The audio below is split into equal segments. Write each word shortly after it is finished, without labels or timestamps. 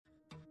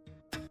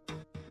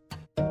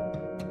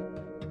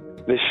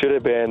This should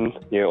have been,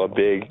 a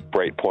big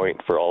bright point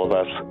for all of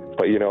us.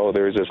 But,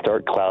 there was this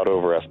dark cloud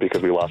over us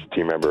because we lost a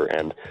team member.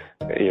 And,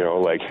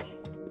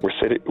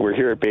 we're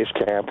here at base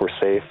camp, we're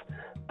safe,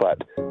 but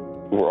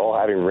we're all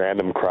having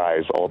random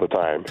cries all the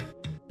time.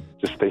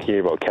 Just thinking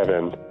about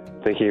Kevin,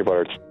 thinking about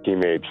our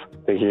teammates,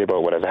 thinking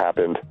about what has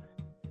happened.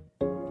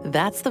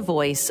 That's the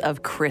voice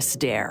of Chris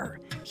Dare.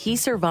 He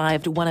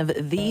survived one of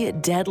the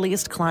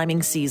deadliest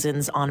climbing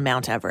seasons on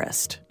Mount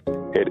Everest.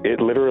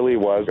 It literally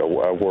was a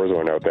war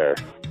zone out there.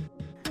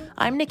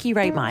 I'm Nikki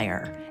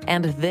Reitmeyer,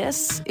 and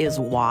this is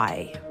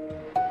Why.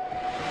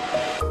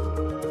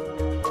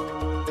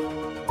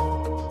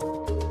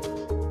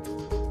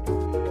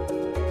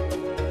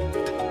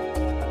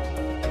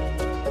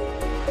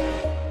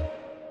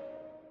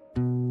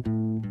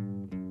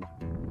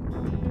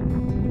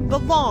 The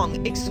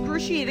long,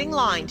 excruciating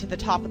line to the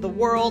top of the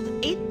world,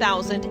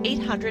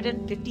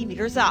 8,850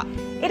 meters up.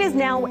 It is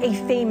now a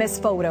famous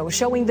photo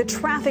showing the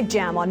traffic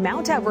jam on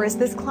Mount Everest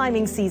this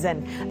climbing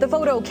season. The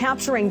photo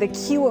capturing the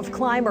queue of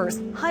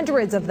climbers,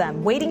 hundreds of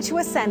them waiting to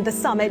ascend the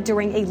summit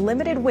during a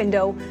limited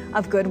window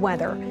of good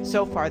weather.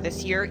 So far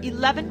this year,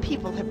 11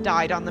 people have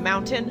died on the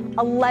mountain.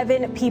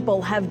 11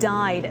 people have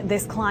died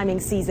this climbing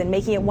season,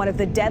 making it one of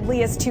the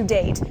deadliest to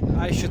date.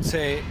 I should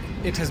say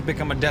it has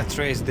become a death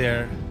race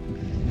there.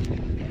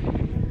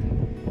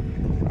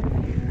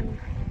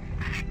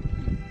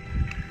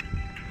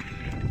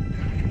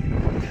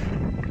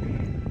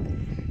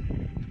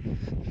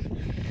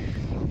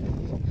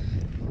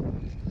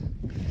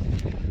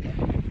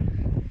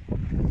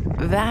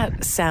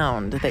 That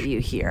sound that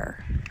you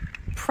hear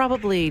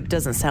probably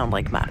doesn't sound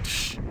like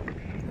much,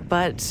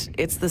 but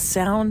it's the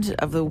sound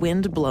of the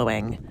wind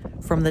blowing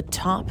from the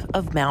top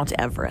of Mount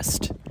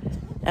Everest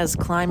as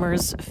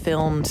climbers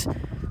filmed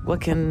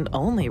what can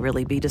only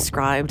really be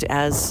described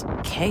as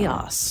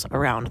chaos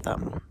around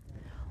them.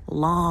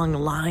 Long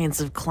lines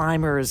of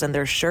climbers and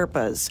their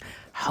Sherpas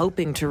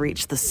hoping to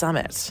reach the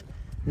summit,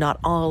 not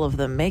all of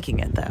them making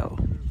it though.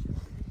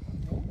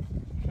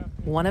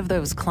 One of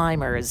those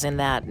climbers in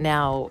that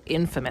now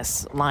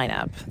infamous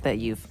lineup that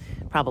you've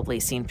probably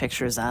seen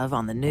pictures of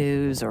on the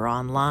news or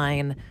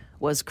online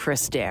was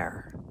Chris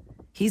Dare.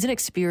 He's an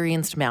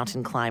experienced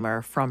mountain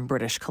climber from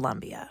British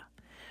Columbia.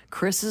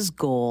 Chris's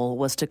goal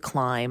was to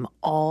climb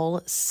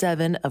all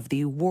 7 of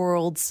the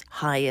world's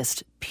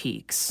highest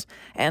peaks,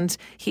 and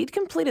he'd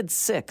completed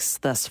 6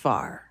 thus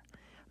far.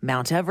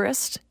 Mount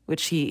Everest,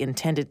 which he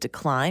intended to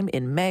climb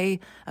in May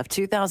of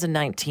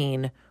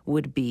 2019,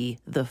 would be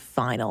the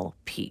final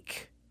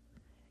peak.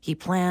 He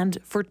planned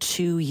for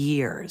 2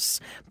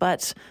 years,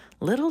 but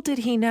little did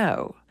he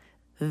know,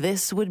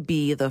 this would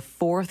be the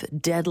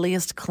 4th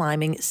deadliest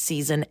climbing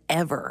season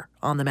ever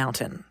on the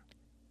mountain.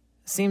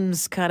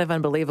 Seems kind of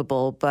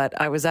unbelievable, but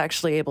I was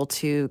actually able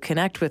to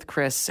connect with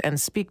Chris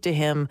and speak to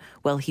him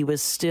while he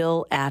was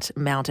still at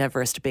Mount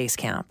Everest Base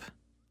Camp.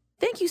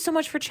 Thank you so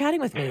much for chatting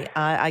with me.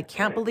 I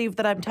can't believe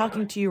that I'm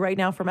talking to you right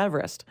now from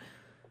Everest.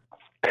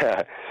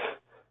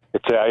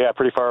 It's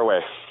pretty far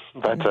away,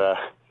 but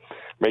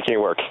making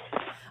it work.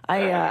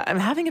 I'm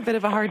having a bit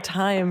of a hard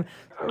time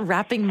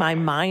wrapping my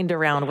mind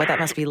around what that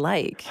must be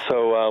like.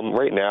 So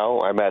right now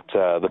I'm at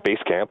the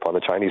base camp on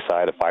the Chinese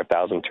side at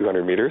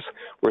 5,200 meters.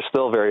 We're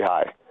still very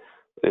high.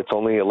 It's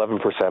only 11%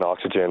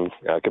 oxygen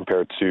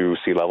compared to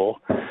sea level,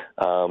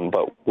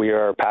 but we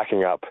are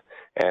packing up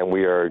and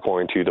we are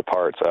going to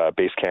depart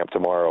base camp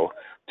tomorrow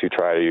to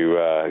try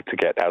to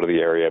get out of the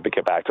area but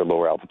get back to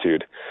lower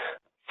altitude.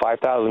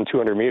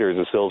 5,200 meters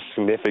is still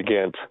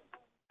significant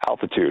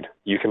altitude.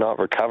 You cannot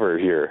recover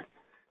here.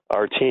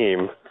 Our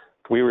team,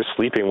 we were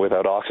sleeping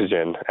without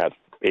oxygen at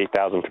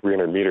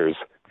 8,300 meters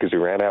because we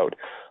ran out.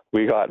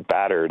 We got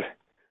battered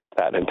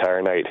that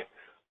entire night.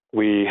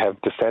 We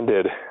have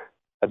descended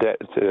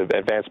to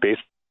advanced base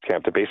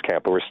camp,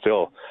 but we're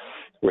still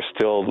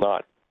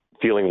not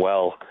feeling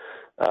well.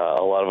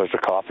 A lot of us are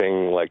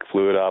coughing like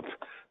fluid up.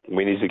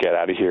 We need to get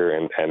out of here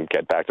and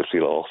get back to sea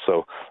level.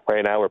 So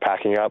right now we're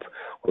packing up.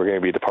 We're going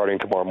to be departing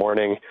tomorrow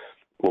morning.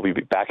 We'll be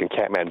back in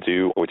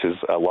Kathmandu, which is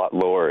a lot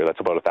lower. That's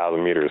about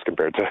 1,000 meters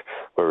compared to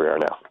where we are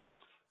now.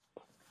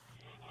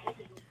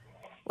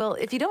 Well,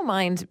 if you don't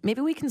mind,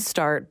 maybe we can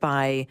start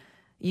by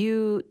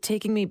you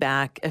taking me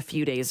back a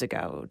few days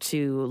ago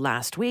to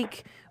last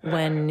week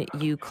when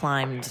you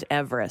climbed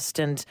Everest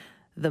and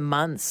the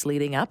months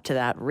leading up to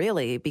that,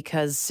 really,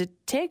 because it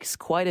takes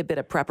quite a bit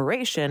of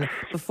preparation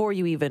before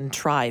you even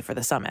try for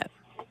the summit.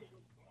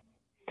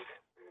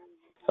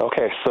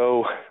 Okay,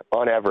 so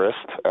on Everest,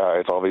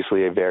 it's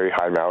obviously a very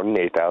high mountain,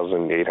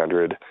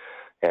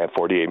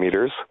 8,848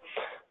 meters.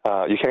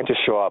 You can't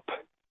just show up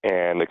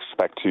and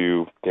expect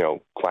to,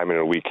 climb in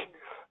a week.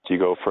 So you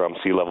go from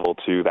sea level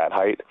to that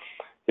height,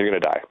 you're going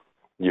to die.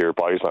 Your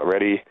body's not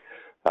ready,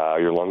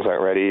 your lungs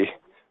aren't ready,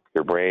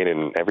 your brain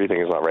and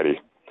everything is not ready.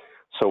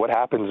 So what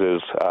happens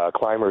is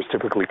climbers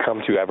typically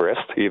come to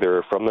Everest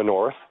either from the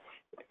north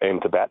in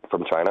Tibet,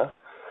 from China,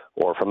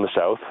 or from the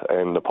south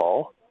in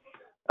Nepal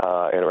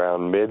in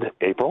around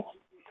mid-April,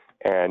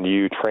 and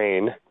you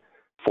train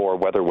for a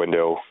weather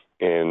window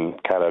in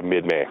kind of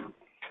mid-May.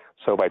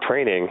 So by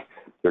training,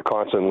 You're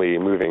constantly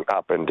moving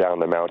up and down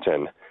the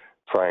mountain,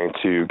 trying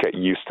to get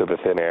used to the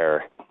thin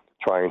air,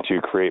 trying to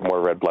create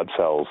more red blood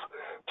cells,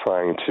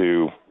 trying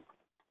to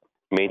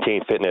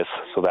maintain fitness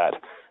so that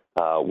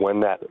when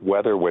that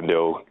weather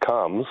window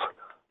comes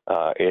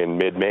in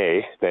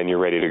mid-May, then you're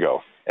ready to go.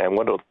 And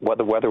what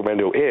the weather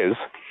window is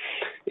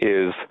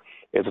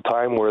a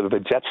time where the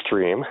jet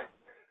stream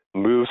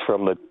moves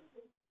from the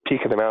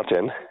peak of the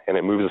mountain, and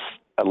it moves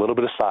a little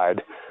bit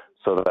aside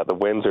so that the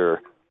winds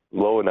are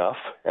low enough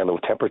and the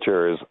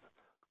temperature is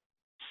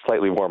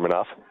slightly warm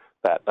enough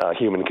that a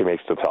human can make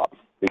it to the top.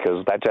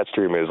 Because that jet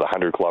stream is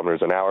 100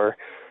 kilometers an hour.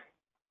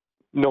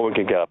 No one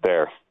can get up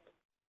there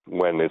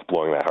when it's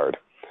blowing that hard.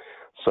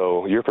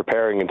 So you're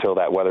preparing until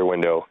that weather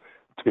window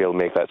to be able to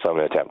make that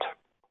summit attempt.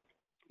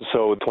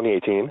 So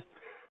 2018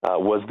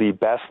 was the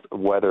best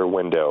weather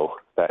window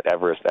that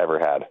Everest ever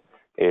had.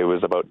 It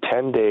was about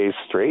 10 days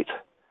straight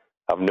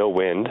of no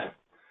wind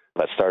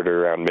that started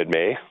around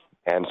mid-May.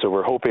 And so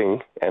we're hoping,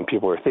 and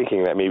people are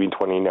thinking, that maybe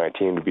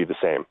 2019 would be the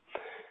same.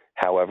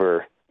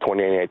 However,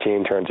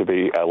 2019 turned to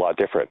be a lot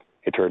different.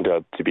 It turned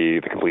out to be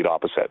the complete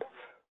opposite.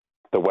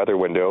 The weather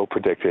window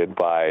predicted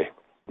by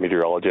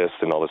meteorologists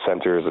and all the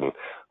centers and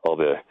all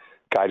the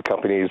guide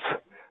companies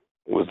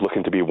was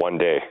looking to be one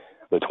day,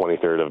 the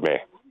 23rd of May.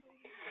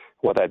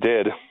 What that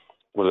did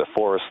was it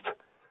forced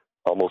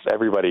almost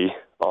everybody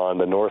on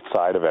the north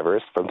side of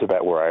Everest, from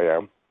Tibet where I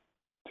am,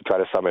 to try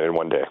to summit in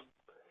one day.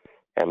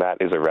 And that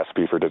is a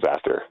recipe for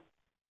disaster.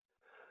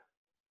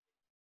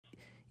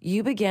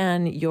 You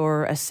began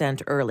your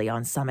ascent early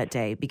on summit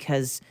day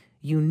because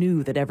you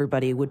knew that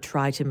everybody would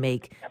try to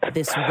make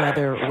this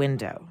weather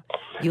window.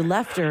 You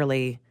left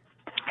early,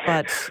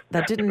 but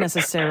that didn't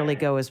necessarily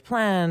go as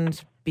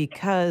planned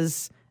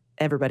because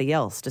everybody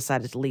else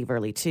decided to leave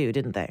early too,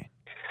 didn't they?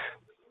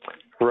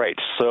 Right.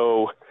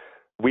 So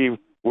we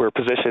were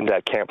positioned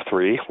at Camp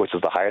 3, which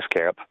is the highest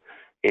camp,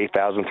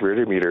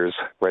 8,300 meters,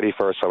 ready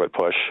for a summit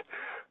push,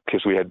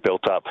 because we had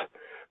built up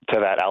to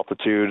that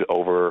altitude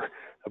over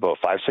about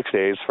 5-6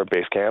 days from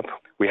base camp.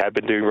 We had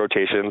been doing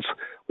rotations.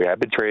 We had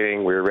been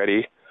training. We were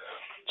ready.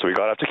 So we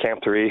got up to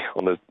Camp 3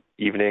 on the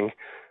evening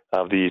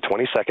of the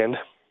 22nd.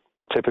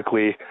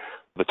 Typically,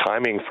 the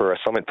timing for a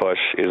summit push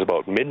is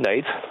about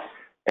midnight,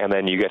 and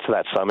then you get to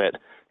that summit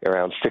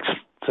around 6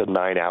 to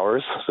 9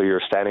 hours. So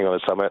you're standing on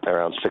the summit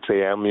around 6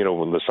 a.m.,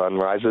 when the sun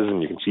rises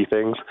and you can see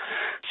things,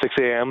 6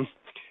 a.m.,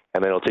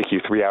 and then it'll take you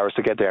 3 hours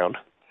to get down.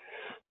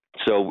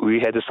 So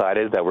we had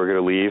decided that we're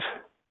going to leave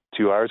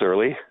 2 hours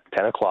early,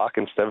 10 o'clock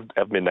instead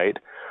of midnight,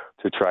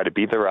 to try to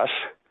beat the rush.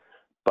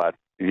 But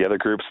the other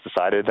groups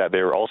decided that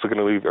they were also going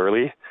to leave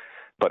early,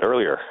 but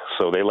earlier.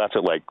 So they left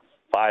at like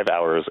 5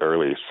 hours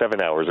early,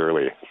 7 hours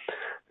early.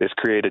 This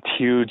created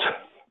huge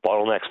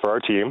bottlenecks for our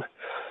team.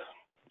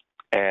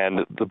 And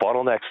the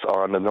bottlenecks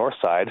on the north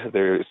side,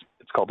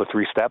 it's called the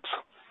 3 steps.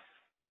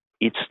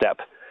 Each step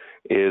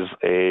is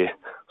a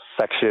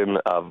section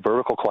of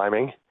vertical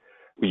climbing.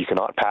 You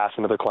cannot pass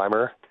another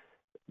climber.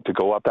 To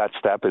go up that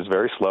step is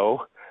very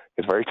slow.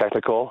 It's very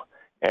technical.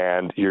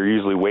 And you're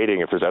usually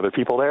waiting, if there's other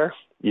people there,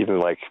 even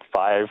like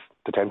 5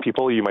 to 10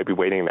 people, you might be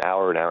waiting an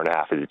hour and a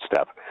half at each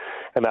step.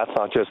 And that's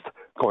not just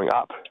going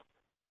up.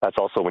 That's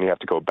also when you have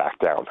to go back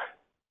down.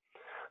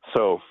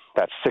 So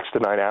that 6 to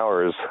 9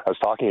 hours I was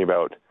talking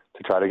about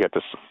to try to get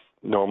this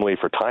normally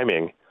for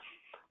timing,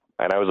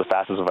 and I was the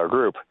fastest of our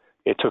group,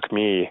 it took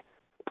me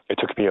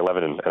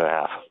 11 and a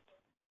half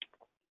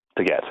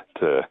to get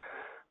to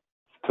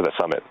the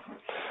summit.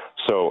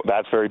 So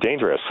that's very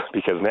dangerous,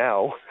 because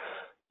now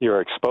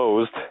you're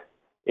exposed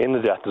in the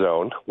death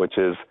zone, which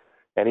is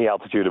any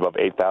altitude above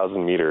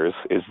 8,000 meters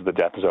is the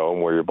death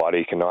zone, where your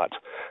body cannot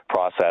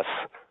process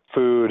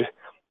food,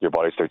 your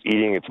body starts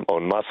eating its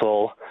own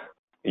muscle.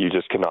 You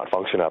just cannot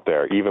function up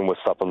there. Even with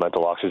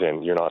supplemental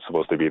oxygen, you're not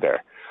supposed to be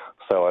there.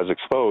 So I was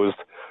exposed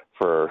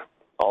for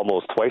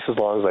almost twice as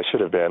long as I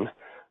should have been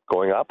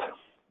going up,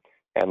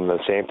 and the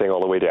same thing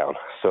all the way down.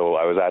 So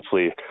I was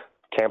actually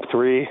Camp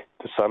 3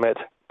 to summit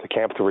to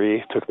Camp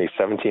 3 took me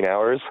 17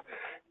 hours,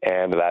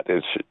 and that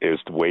is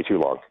way too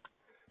long.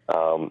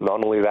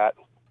 Not only that,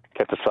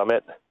 get to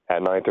summit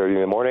at 9:30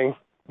 in the morning.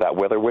 That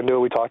weather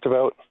window we talked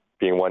about,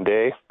 being one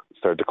day,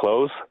 started to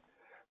close.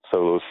 So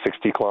those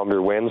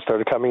 60-kilometer winds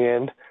started coming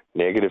in,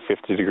 negative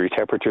 50-degree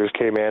temperatures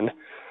came in,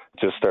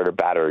 just started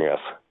battering us.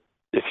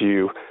 If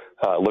you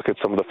look at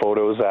some of the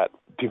photos that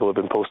people have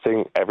been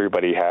posting,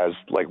 everybody has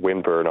like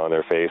windburn on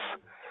their face.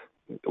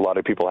 A lot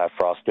of people have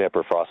frostnip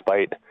or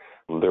frostbite.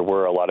 There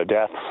were a lot of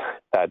deaths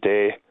that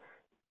day,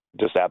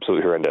 just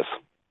absolutely horrendous.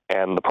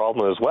 And the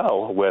problem as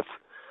well with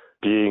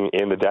being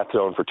in the death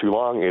zone for too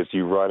long is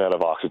you run out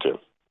of oxygen.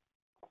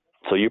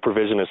 So you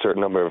provision a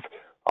certain number of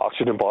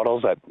oxygen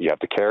bottles that you have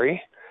to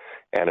carry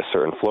and a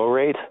certain flow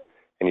rate,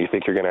 and you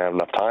think you're going to have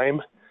enough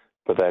time,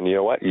 but then you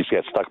know what? You just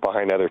get stuck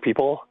behind other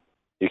people.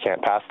 You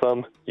can't pass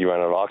them. You run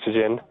out of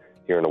oxygen.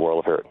 You're in a world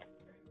of hurt.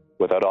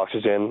 Without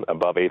oxygen,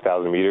 above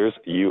 8,000 meters,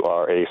 you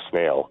are a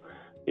snail.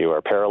 You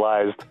are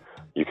paralyzed.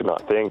 You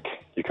cannot think.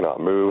 You cannot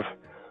move.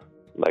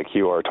 Like,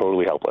 you are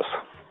totally helpless.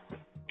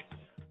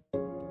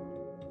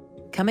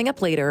 Coming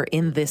up later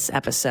in this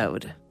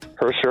episode.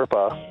 Her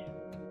Sherpa,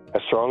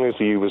 as strong as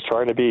he was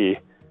trying to be,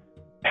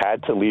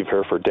 had to leave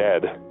her for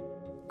dead.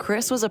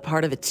 Chris was a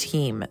part of a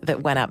team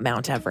that went up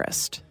Mount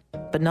Everest,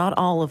 but not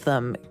all of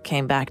them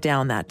came back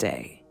down that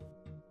day.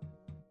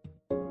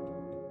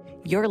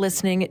 You're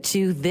listening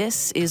to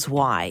This Is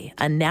Why,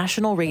 a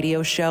national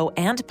radio show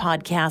and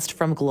podcast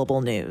from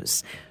Global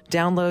News.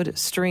 Download,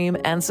 stream,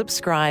 and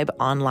subscribe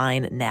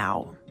online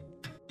now.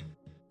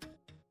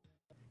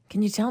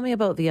 Can you tell me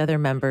about the other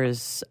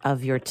members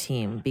of your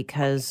team?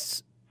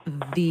 Because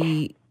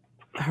the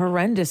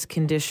horrendous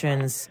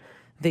conditions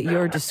that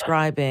you're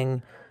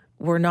describing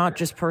were not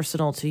just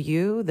personal to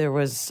you. There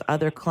was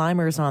other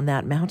climbers on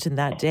that mountain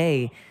that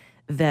day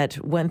that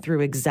went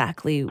through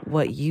exactly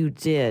what you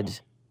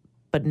did,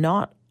 but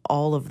not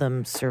all of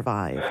them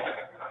survived.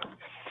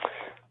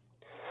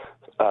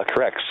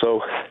 Correct.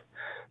 So,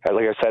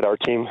 like I said, our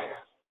team,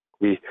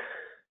 we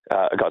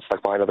got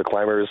stuck behind other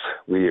climbers.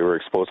 We were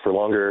exposed for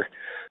longer.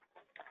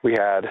 We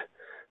had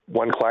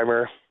one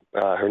climber.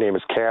 Her name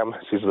is Cam.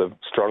 She's the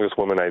strongest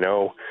woman I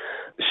know.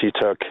 She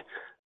took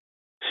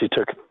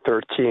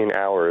 13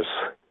 hours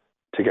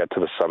to get to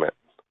the summit.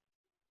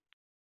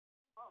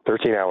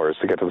 13 hours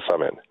to get to the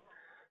summit.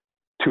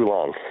 Too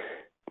long.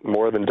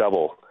 More than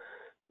double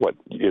what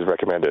is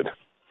recommended.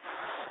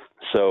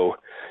 So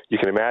you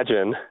can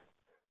imagine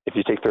if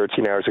you take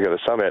 13 hours to get to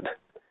the summit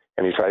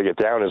and you try to get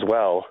down as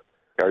well,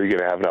 are you going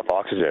to have enough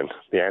oxygen?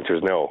 The answer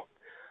is no.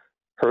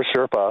 Her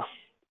Sherpa,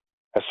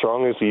 as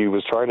strong as he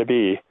was trying to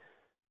be,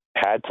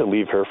 had to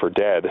leave her for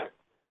dead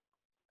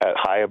at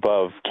high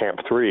above Camp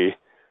 3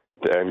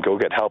 and go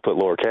get help at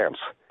lower camps.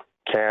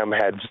 Cam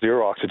had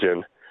zero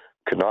oxygen,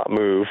 could not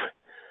move.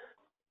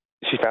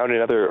 She found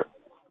another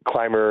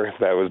climber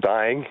that was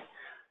dying,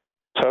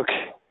 took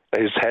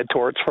his head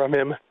torch from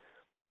him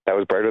that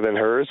was brighter than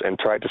hers, and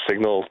tried to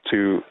signal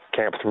to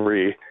Camp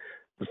 3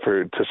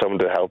 to someone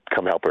to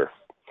come help her.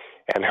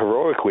 And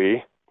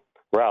heroically,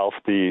 Ralph,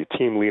 the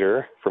team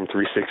leader from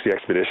 360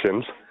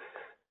 Expeditions,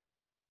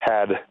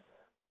 had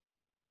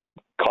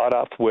caught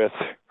up with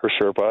her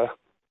Sherpa,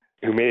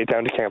 who made it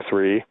down to Camp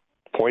 3,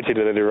 pointed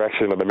in the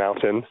direction of the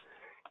mountain,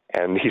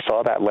 and he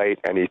saw that light,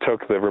 and he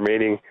took the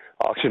remaining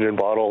oxygen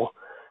bottle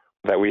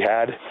that we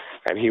had,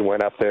 and he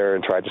went up there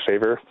and tried to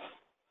save her.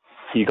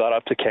 He got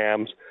up to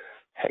Cam's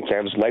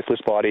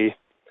lifeless body.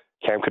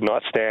 Cam could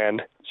not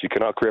stand. She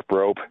could not grip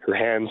rope. Her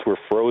hands were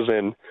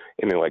frozen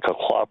in like a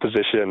claw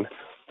position.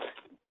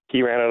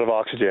 He ran out of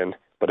oxygen,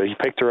 but he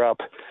picked her up,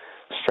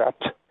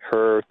 strapped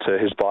her to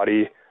his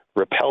body,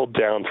 rappelled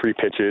down 3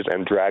 pitches,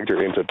 and dragged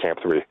her into Camp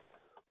 3.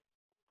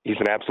 He's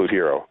an absolute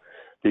hero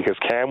because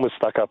Cam was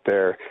stuck up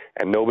there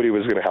and nobody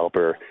was going to help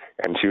her,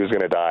 and she was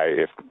going to die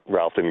if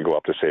Ralph didn't go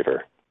up to save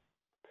her.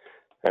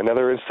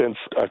 Another instance,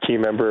 a team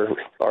member,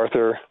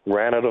 Arthur,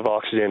 ran out of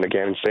oxygen,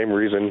 again, same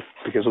reason,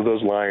 because of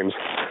those lines,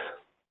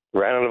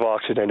 ran out of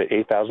oxygen at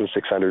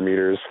 8,600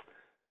 meters.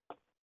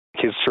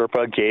 His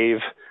Sherpa gave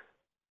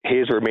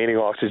his remaining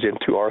oxygen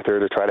to Arthur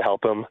to try to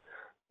help him.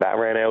 That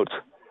ran out.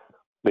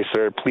 They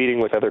started pleading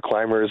with other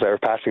climbers that were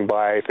passing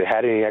by if they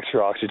had any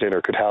extra oxygen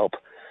or could help.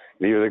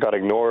 They either got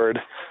ignored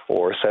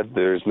or said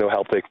there's no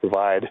help they could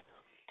provide.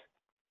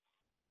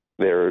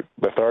 They were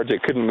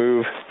lethargic, couldn't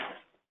move.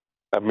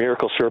 A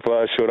miracle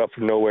Sherpa showed up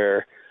from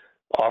nowhere,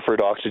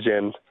 offered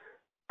oxygen,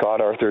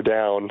 got Arthur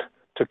down,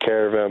 took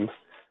care of him,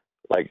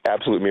 like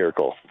absolute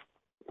miracle.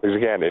 Because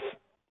again, if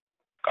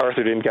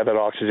Arthur didn't get that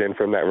oxygen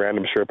from that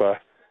random Sherpa,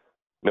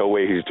 no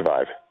way he'd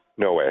survive.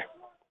 No way.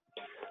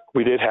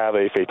 We did have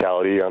a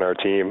fatality on our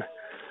team,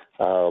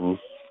 and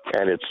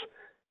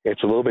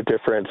it's a little bit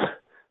different.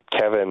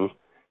 Kevin,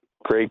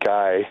 great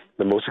guy,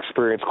 the most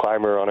experienced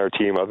climber on our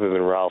team other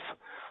than Ralph.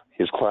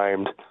 He's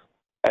climbed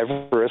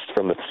Everest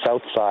from the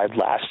south side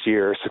last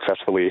year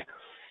successfully,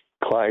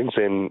 climbs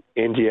in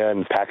India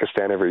and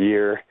Pakistan every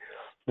year.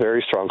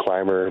 Very strong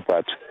climber,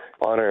 but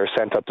on our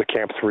ascent up to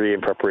Camp 3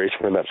 in preparation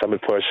for that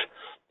summit push,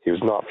 he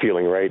was not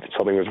feeling right.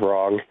 Something was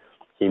wrong.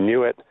 He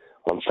knew it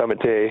on summit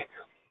day.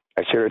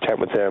 I shared a tent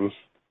with him.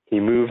 He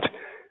moved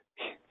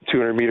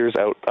 200 meters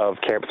out of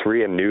Camp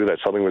 3 and knew that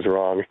something was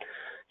wrong.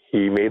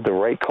 He made the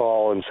right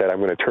call and said, I'm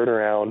going to turn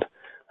around.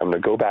 I'm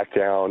going to go back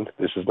down.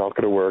 This is not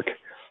going to work.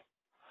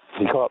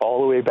 He got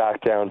all the way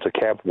back down to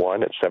Camp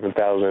 1 at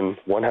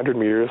 7,100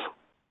 meters,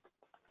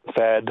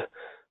 fed,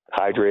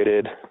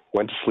 hydrated,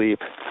 went to sleep,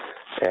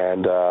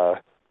 and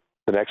the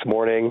next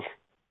morning,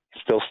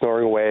 still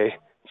snoring away,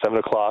 7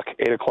 o'clock,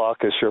 8 o'clock,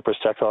 his Sherpas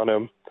checked on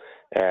him,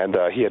 and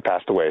he had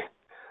passed away.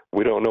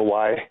 We don't know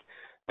why,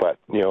 but,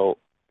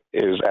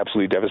 it was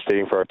absolutely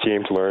devastating for our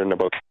team to learn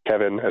about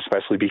Kevin,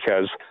 especially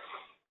because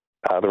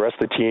the rest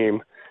of the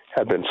team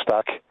had been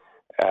stuck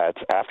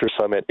after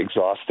summit,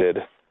 exhausted,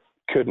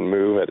 couldn't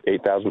move at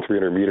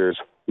 8,300 meters.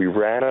 We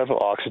ran out of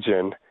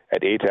oxygen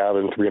at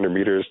 8,300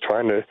 meters,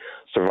 trying to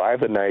survive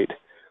the night.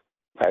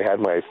 I had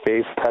my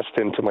face pressed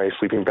into my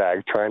sleeping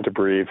bag, trying to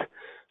breathe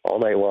all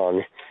night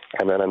long.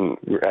 And then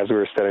as we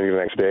were studying the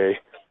next day,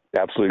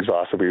 absolutely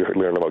exhausted, we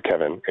learned about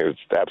Kevin. It was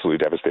absolutely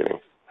devastating.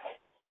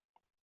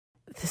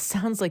 this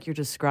sounds like you're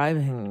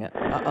describing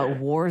a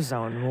war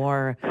zone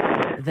more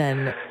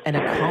than an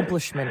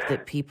accomplishment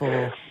that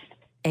people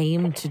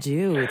aim to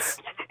do.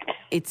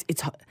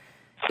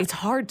 It's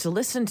hard to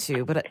listen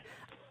to, but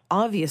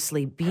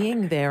obviously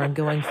being there and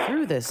going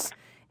through this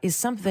is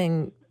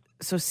something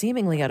so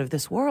seemingly out of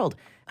this world.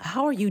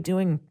 How are you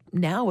doing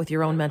now with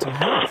your own mental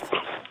health?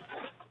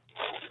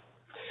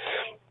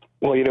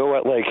 Well, you know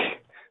what? Like,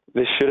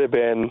 this should have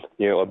been,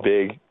 a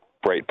big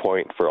bright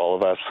point for all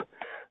of us,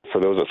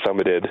 for those that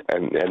summited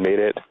and made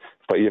it.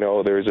 But,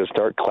 there's this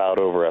dark cloud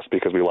over us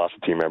because we lost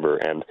a team member,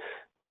 and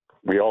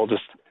we all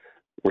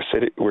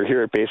we're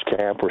here at base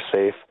camp, we're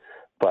safe,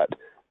 but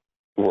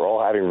we're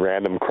all having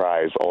random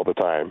cries all the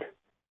time,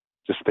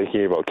 just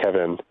thinking about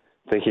Kevin,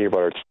 thinking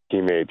about our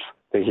teammates,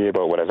 thinking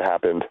about what has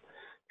happened.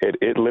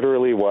 It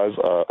literally was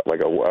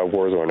like a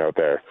war zone out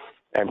there.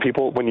 And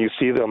people, when you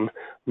see them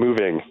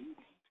moving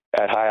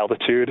at high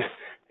altitude,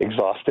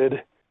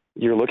 exhausted,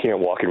 you're looking at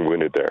walking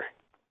wounded there.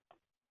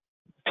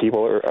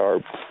 People are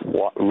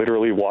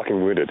literally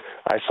walking wounded.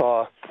 I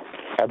saw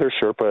other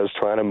Sherpas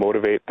trying to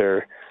motivate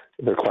their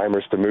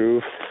climbers to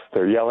move.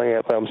 They're yelling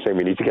at them, saying,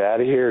 "We need to get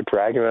out of here,"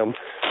 dragging them.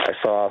 I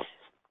saw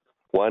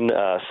one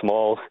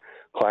small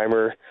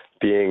climber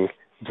being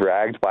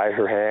dragged by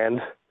her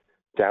hand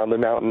down the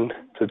mountain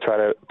to try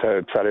to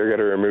get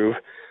her to move.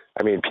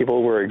 I mean,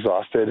 people were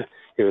exhausted.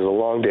 It was a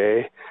long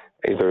day.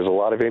 There was a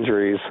lot of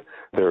injuries.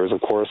 There was,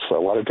 of course, a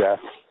lot of death.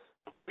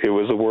 It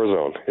was a war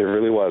zone. It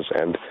really was.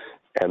 And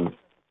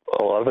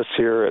a lot of us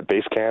here at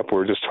base camp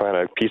were just trying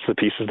to piece the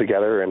pieces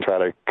together and try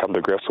to come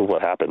to grips with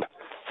what happened.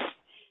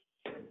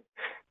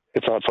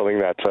 It's not something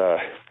that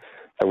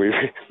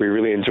we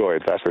really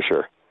enjoyed, that's for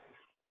sure.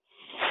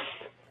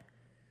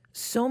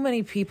 So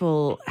many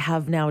people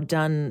have now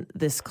done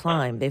this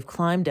climb. They've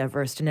climbed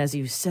Everest, and as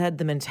you said,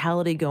 the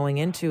mentality going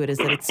into it is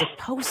that it's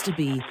supposed to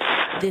be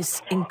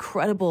this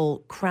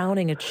incredible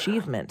crowning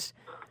achievement.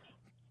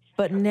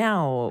 But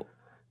now,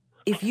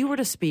 if you were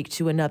to speak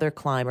to another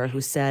climber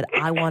who said,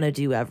 "I want to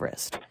do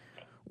Everest,"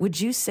 would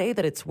you say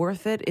that it's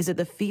worth it? Is it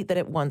the feat that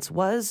it once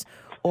was?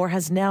 Or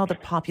has now the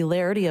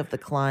popularity of the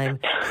climb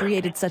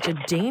created such a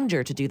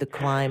danger to do the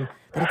climb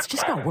that it's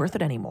just not worth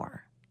it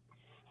anymore?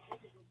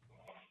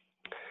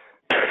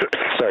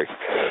 Sorry.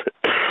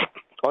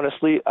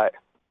 Honestly, I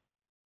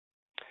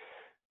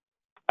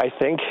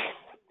think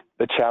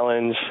the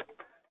challenge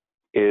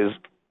is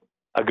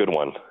a good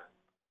one.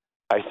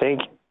 I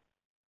think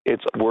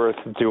it's worth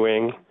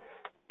doing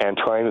and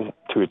trying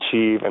to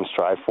achieve and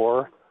strive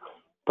for,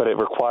 but it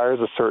requires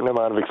a certain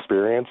amount of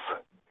experience.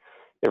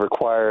 It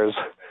requires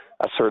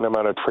a certain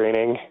amount of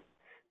training,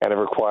 and it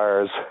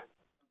requires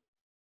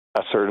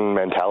a certain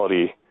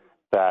mentality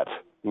that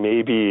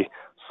maybe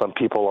some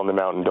people on the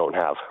mountain don't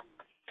have.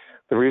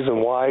 The reason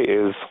why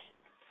is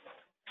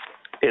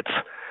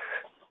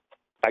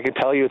I can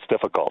tell you it's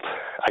difficult.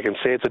 I can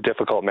say it's a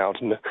difficult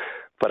mountain,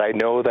 but I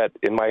know that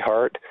in my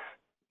heart,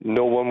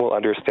 no one will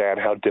understand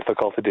how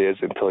difficult it is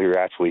until you're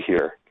actually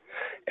here.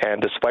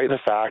 And despite the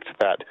fact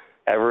that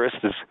Everest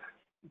is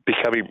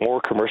becoming more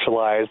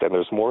commercialized and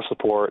there's more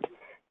support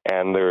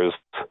and there's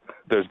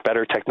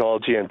better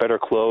technology and better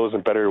clothes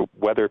and better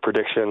weather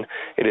prediction,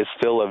 it is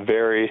still a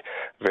very,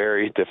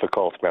 very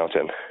difficult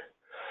mountain.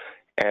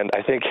 And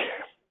I think,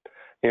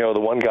 the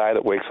one guy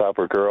that wakes up,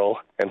 or girl,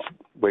 and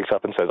wakes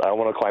up and says, "I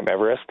want to climb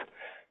Everest,"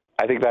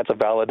 I think that's a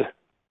valid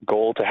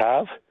goal to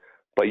have,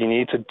 but you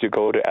need to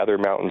go to other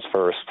mountains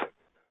first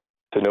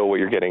to know what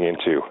you're getting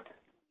into.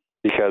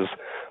 Because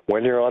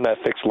when you're on that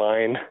fixed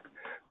line,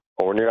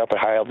 or when you're up at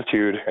high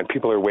altitude and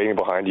people are waiting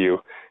behind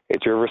you,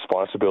 it's your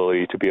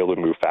responsibility to be able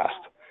to move fast.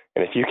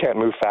 And if you can't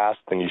move fast,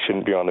 then you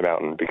shouldn't be on the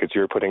mountain because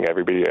you're putting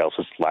everybody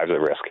else's lives at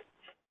risk.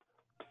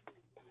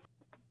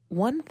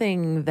 One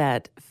thing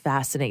that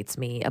fascinates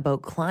me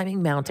about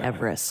climbing Mount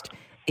Everest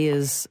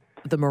is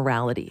the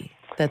morality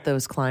that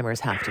those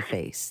climbers have to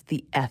face,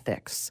 the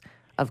ethics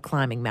of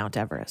climbing Mount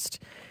Everest.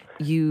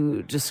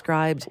 You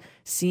described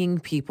seeing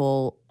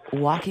people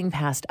walking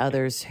past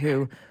others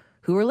who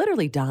were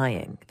literally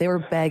dying. They were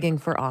begging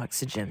for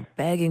oxygen,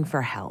 begging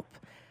for help.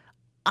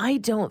 I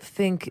don't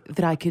think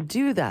that I could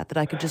do that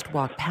I could just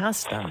walk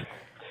past them.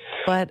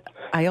 But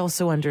I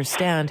also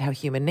understand how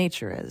human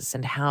nature is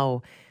and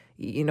how,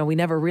 we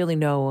never really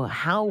know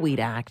how we'd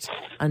act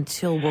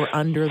until we're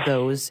under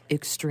those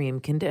extreme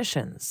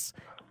conditions.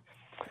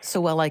 So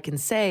while I can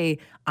say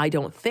I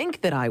don't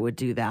think that I would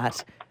do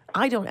that,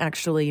 I don't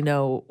actually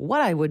know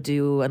what I would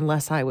do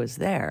unless I was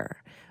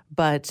there.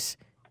 But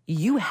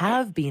you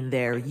have been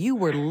there. You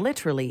were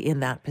literally in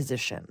that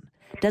position.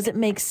 Does it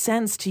make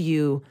sense to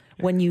you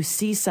when you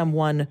see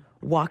someone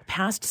walk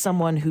past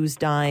someone who's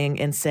dying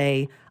and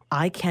say,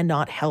 "I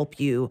cannot help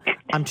you.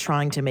 I'm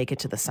trying to make it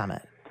to the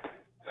summit"?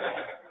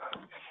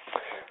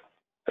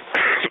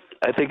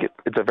 I think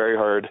it's a very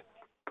hard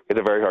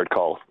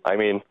call. I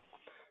mean,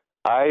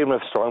 I am a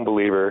strong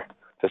believer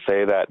to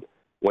say that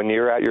when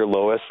you're at your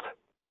lowest,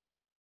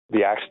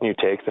 the action you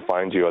take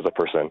defines you as a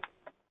person.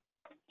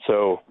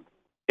 So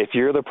if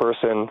you're the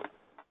person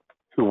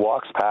who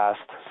walks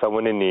past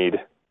someone in need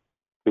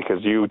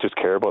because you just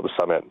care about the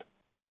summit,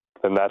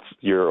 then that's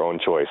your own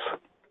choice.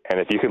 And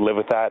if you can live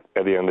with that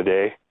at the end of the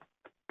day,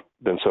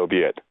 then so be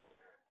it.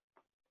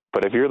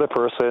 But if you're the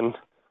person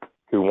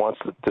who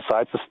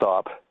decides to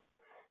stop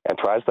and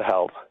tries to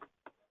help,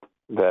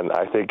 then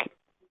I think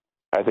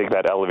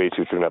that elevates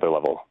you to another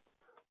level.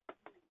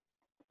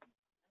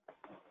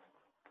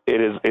 It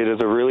is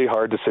a really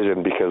hard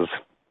decision because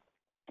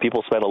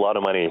people spend a lot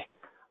of money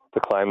to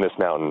climb this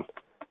mountain,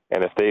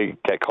 and if they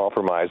get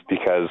compromised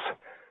because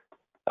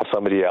of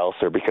somebody else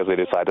or because they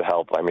decide to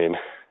help, I mean,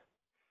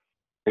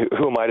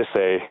 who am I to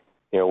say,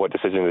 what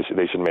decision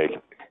they should make?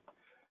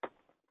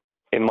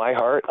 In my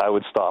heart, I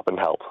would stop and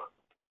help,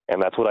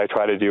 and that's what I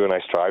try to do and I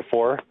strive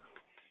for.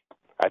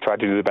 I tried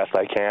to do the best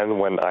I can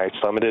when I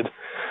summited.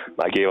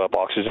 I gave up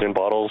oxygen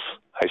bottles.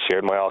 I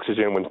shared my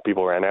oxygen when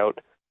people ran out.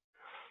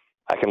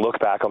 I can look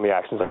back on the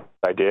actions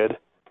I did,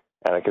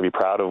 and I can be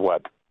proud of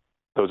what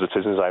those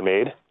decisions I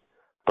made,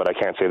 but I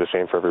can't say the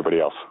same for everybody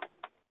else.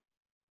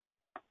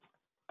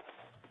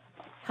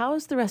 How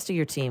is the rest of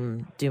your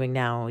team doing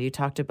now? You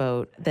talked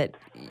about that,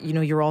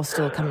 you're all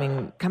still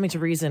coming to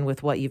reason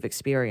with what you've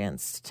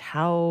experienced.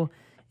 How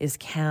is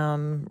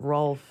Cam,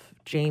 Rolf,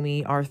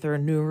 Jamie, Arthur,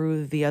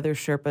 Nuru, the other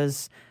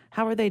Sherpas,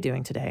 how are they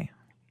doing today?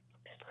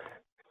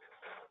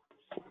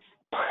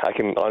 I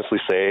can honestly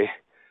say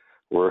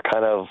we're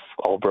kind of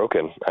all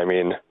broken. I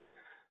mean,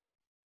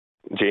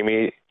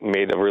 Jamie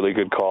made a really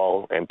good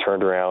call and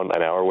turned around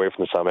an hour away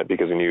from the summit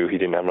because he knew he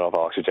didn't have enough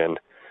oxygen.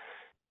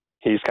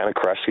 He's kind of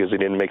crushed because he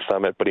didn't make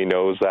summit, but he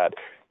knows that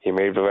he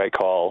made the right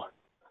call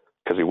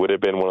because he would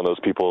have been one of those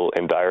people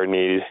in dire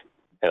need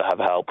and have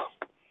help.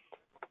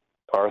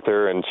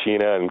 Arthur and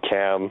Sheena and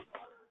Cam,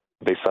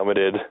 they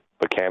summited,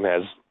 but Cam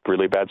has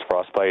really bad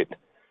frostbite.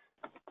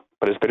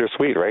 But it's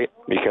bittersweet, right?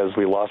 Because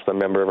we lost a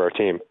member of our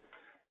team.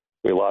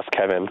 We lost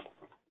Kevin,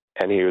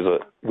 and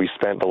we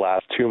spent the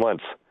last 2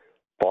 months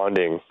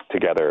bonding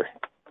together,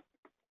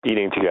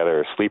 eating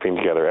together, sleeping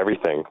together,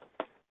 everything.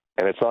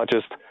 And it's not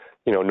just,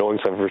 knowing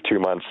someone for 2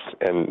 months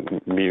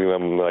and meeting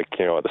them at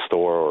the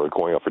store or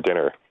going out for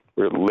dinner.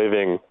 We're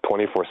living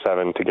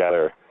 24/7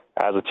 together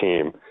as a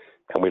team,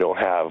 and we don't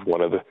have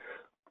one of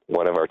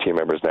our team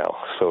members now,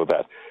 so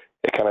that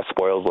it kind of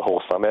spoils the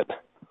whole summit.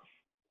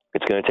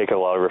 It's going to take a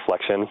lot of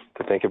reflection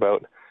to think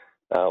about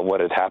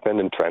what had happened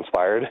and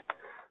transpired.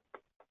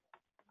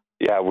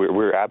 Yeah,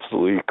 we're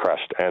absolutely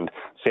crushed. And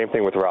same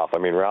thing with Ralph. I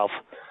mean, Ralph,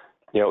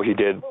 he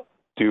did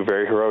do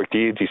very heroic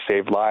deeds. He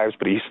saved lives,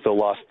 but he still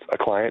lost a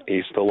client.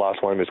 He still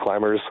lost one of his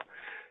climbers,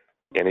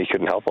 and he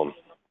couldn't help them.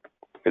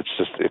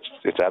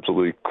 It's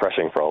absolutely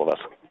crushing for all of us.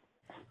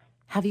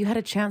 Have you had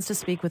a chance to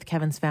speak with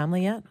Kevin's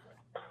family yet?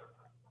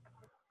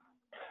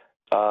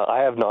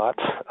 I have not.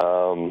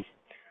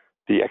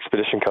 The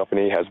expedition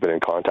company has been in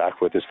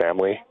contact with his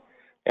family,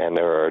 and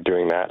they're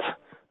doing that.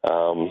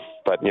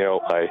 But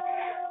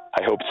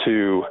I hope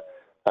to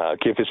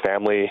give his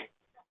family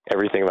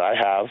everything that I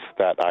have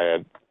that I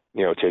had,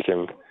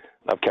 taken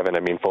of Kevin. I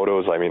mean,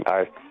 photos. I mean,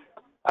 I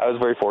was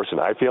very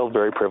fortunate. I feel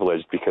very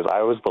privileged because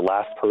I was the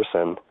last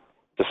person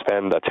to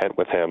spend a tent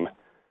with him.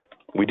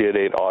 We did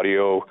an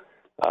audio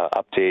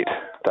update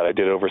that I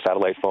did over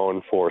satellite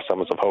phone for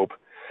Summits of Hope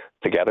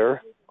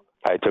together.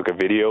 I took a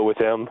video with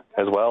him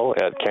as well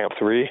at Camp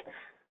 3.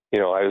 I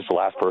was the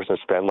last person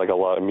to spend a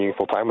lot of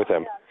meaningful time with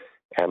him.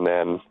 And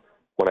then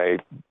when I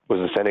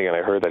was ascending and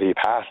I heard that he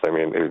passed, I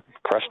mean, it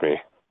crushed me.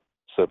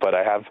 So, but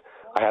I have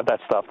that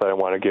stuff that I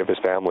want to give his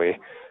family.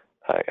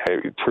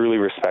 I truly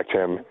respect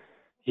him.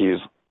 He's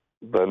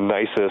the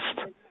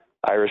nicest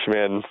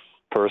Irishman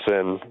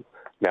person,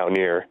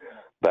 mountaineer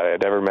that I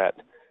had ever met.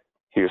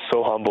 He was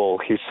so humble.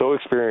 He's so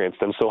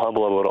experienced and so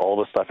humble about all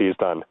the stuff he's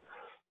done.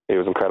 It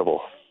was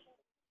incredible.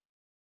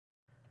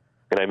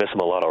 And I miss him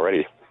a lot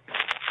already.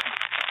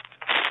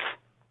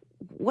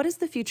 What does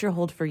the future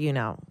hold for you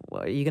now?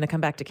 Are you going to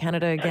come back to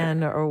Canada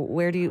again, or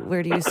where do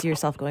you see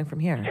yourself going from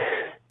here?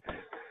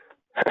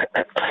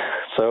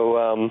 So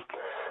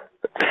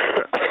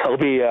I'll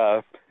be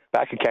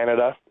back in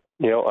Canada.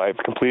 I've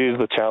completed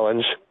the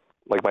challenge.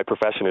 My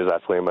profession is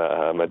actually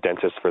I'm a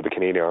dentist for the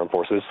Canadian Armed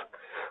Forces.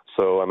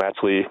 So I'm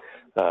actually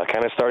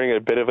kind of starting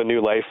a bit of a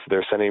new life.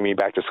 They're sending me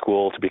back to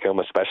school to become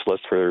a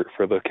specialist for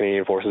the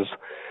Canadian Forces.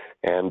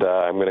 And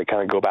I'm going to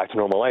kind of go back to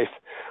normal life.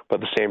 But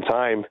at the same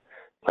time,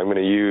 I'm going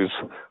to use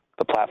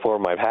the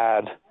platform I've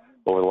had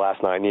over the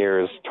last 9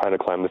 years trying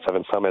to climb the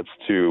 7 summits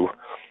to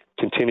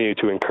continue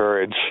to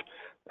encourage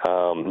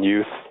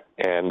youth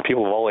and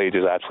people of all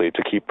ages actually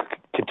to keep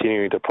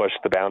continuing to push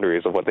the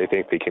boundaries of what they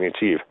think they can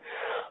achieve.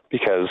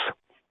 Because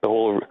the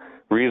whole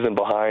reason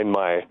behind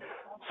my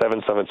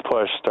 7 Summits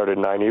push started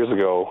 9 years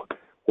ago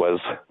was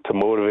to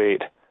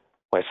motivate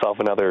myself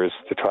and others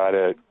to try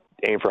to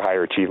aim for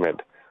higher achievement,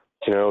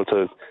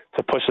 to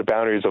push the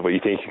boundaries of what you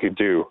think you could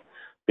do.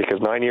 Because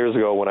 9 years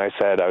ago when I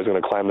said I was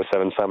going to climb the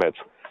 7 summits,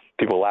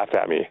 people laughed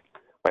at me.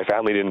 My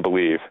family didn't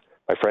believe.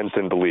 My friends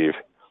didn't believe.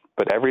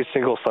 But every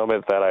single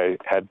summit that I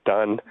had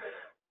done,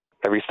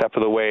 every step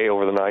of the way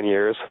over the 9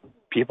 years,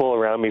 people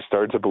around me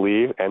started to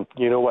believe. And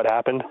you know what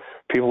happened?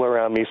 People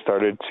around me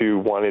started to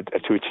wanted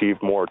to achieve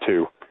more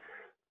too.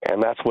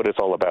 And that's what it's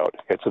all about.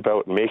 It's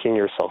about making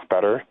yourself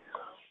better.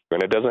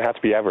 And it doesn't have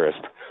to be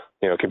Everest.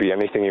 It could be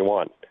anything you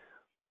want.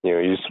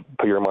 You just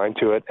put your mind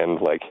to it.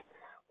 And like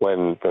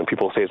when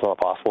people say it's not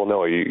possible,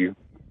 no, you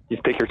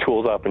pick your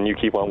tools up and you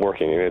keep on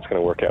working, and it's going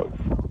to work out.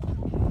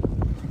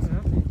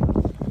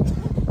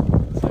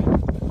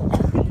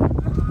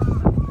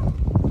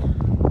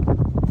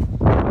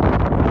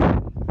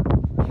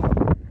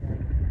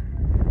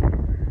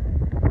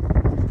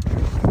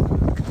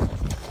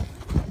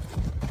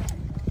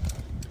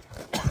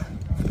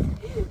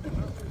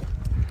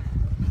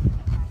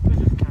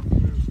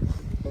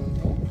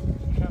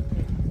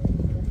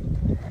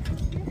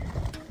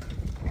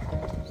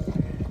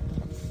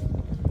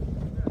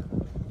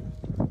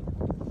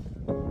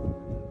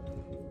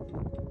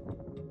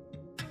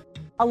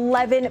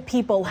 11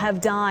 people have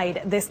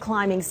died this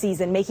climbing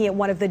season, making it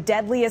one of the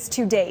deadliest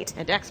to date.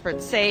 And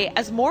experts say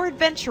as more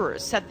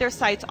adventurers set their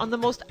sights on the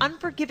most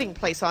unforgiving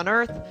place on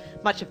Earth,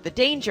 much of the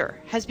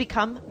danger has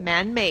become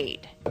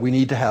man-made. We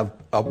need to have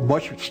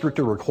much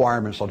stricter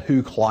requirements on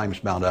who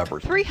climbs Mount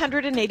Everest.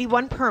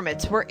 381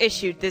 permits were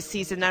issued this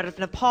season out of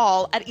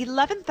Nepal at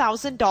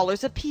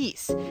 $11,000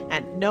 apiece,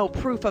 and no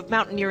proof of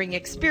mountaineering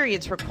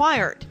experience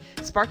required,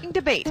 sparking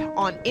debate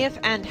on if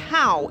and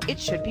how it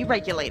should be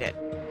regulated.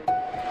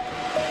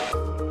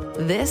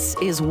 This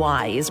Is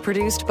Why is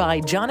produced by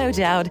John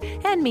O'Dowd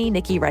and me,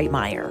 Nikki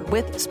Reitmeyer,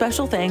 with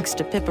special thanks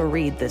to Pippa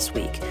Reed this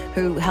week,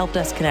 who helped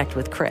us connect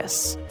with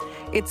Chris.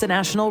 It's a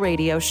national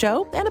radio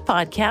show and a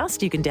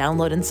podcast. You can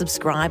download and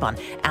subscribe on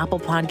Apple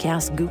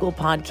Podcasts, Google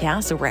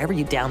Podcasts, or wherever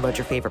you download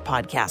your favorite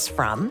podcasts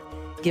from.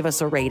 Give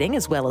us a rating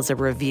as well as a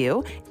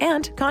review,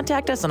 and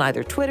contact us on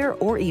either Twitter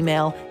or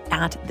email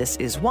at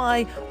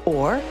thisiswhy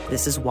or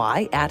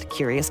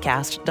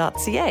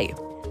thisiswhy@curiouscast.ca.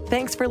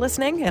 Thanks for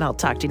listening, and I'll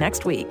talk to you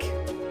next week.